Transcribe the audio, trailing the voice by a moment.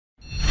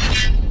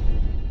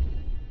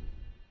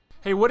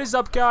Hey, what is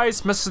up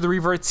guys?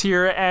 MrTheRevertz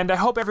here, and I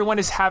hope everyone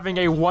is having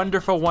a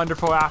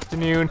wonderful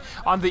afternoon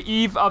on the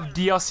eve of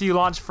DLC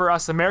launch for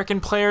us American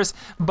players.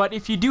 But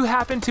if you do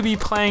happen to be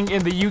playing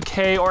in the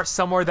UK or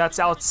somewhere that's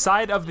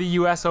outside of the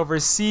US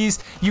overseas,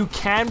 you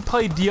can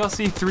play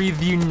DLC 3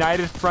 The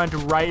United Front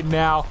right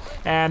now.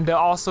 And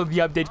also the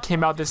update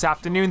came out this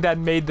afternoon that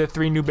made the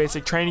 3 new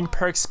basic training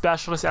perks,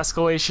 Specialist,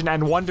 Escalation,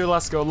 and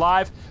Wanderlust go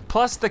live.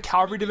 Plus the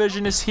Calvary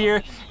division is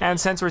here, and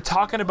since we're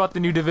talking about the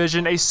new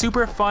division, a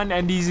super fun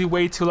and easy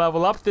way to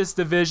level up this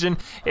division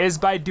is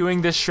by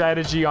doing this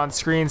strategy on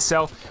screen.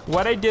 So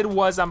what I did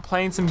was I'm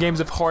playing some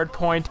games of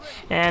Hardpoint,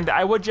 and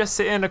I would just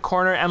sit in a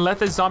corner and let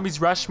the zombies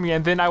rush me,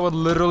 and then I would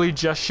literally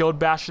just shield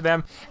bash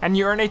them, and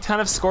you earn a ton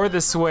of score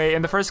this way.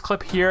 In the first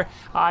clip here,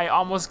 I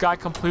almost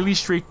got completely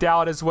streaked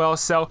out as well.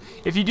 So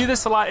if you do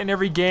this a lot in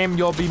every game,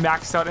 you'll be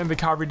maxed out in the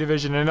Calvary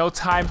division in no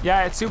time.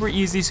 Yeah, it's super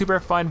easy, super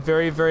fun,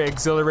 very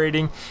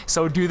exhilarating.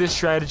 So do this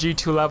strategy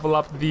to level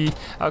up the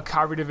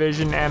Calvary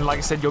division, and like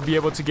I said, you'll be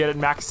able to get it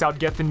maxed out,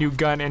 get the new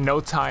gun in no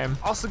time.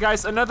 Also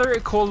guys, another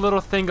cool little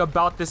thing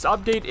about this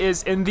update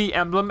is in the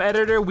emblem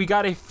editor, we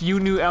got a few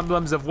new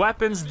emblems of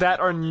weapons that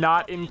are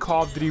not in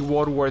Call of Duty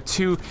World War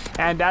II.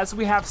 And as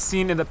we have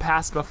seen in the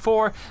past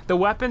before, the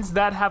weapons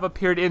that have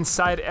appeared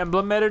inside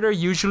emblem editor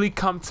usually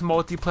come to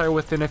multiplayer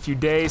within a few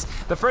days.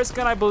 The first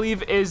gun I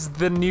believe is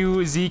the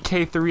new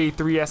ZK383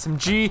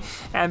 SMG,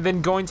 and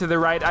then going to the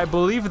right, I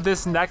believe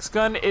this next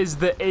gun is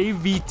the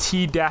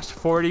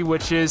AVT-40,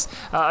 which is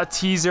a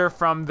teaser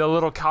from the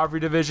little Calvary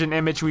division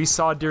image we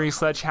saw during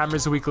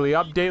Sledgehammer's weekly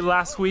update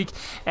last week,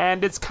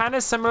 and it's kind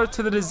of similar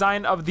to the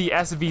design of the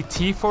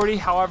SVT-40.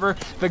 However,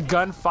 the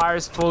gun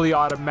fires fully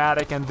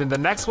automatic. And then the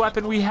next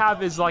weapon we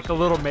have is like a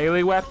little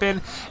melee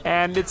weapon,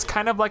 and it's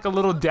kind of like a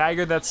little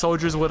dagger that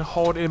soldiers would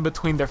hold in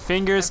between their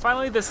fingers. And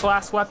finally, this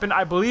last weapon,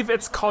 I believe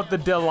it's called the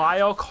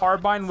Delisle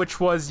carbine, which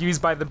was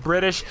used by the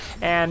British,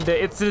 and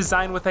it's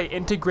designed with an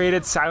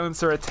integrated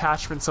silencer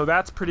attachment, so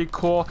that's pretty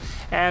cool.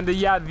 And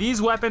yeah,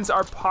 these weapons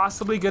are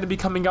possibly going to be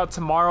coming out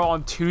tomorrow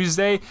on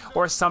Tuesday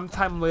or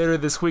sometime later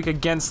this week.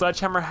 Again,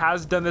 Sledgehammer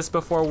has done this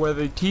before where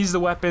they tease the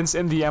weapons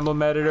in the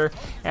emblem editor,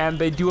 and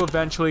they do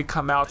eventually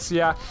come out. So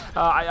yeah,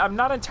 I'm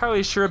not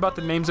entirely sure about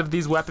the names of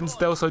these weapons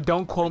though, so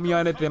don't quote me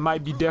on it. They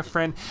might be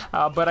different,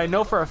 but I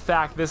know for a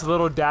fact this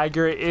little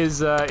dagger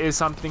is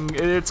something,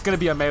 it's going to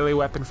be a melee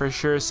weapon for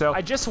sure. So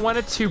I just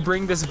wanted to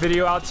bring this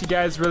video out to you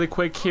guys really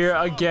quick here.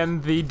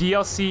 Again, the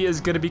DLC is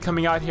going to be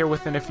coming out here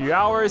within a few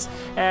hours,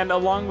 and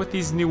along with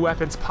these new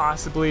weapons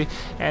possibly.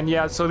 And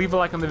yeah, so leave a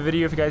like on the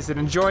video if you guys did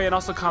enjoy, and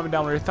also comment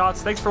down with your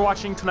thoughts. Thanks for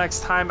watching. Till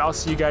next time, I'll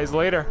see you guys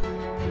later.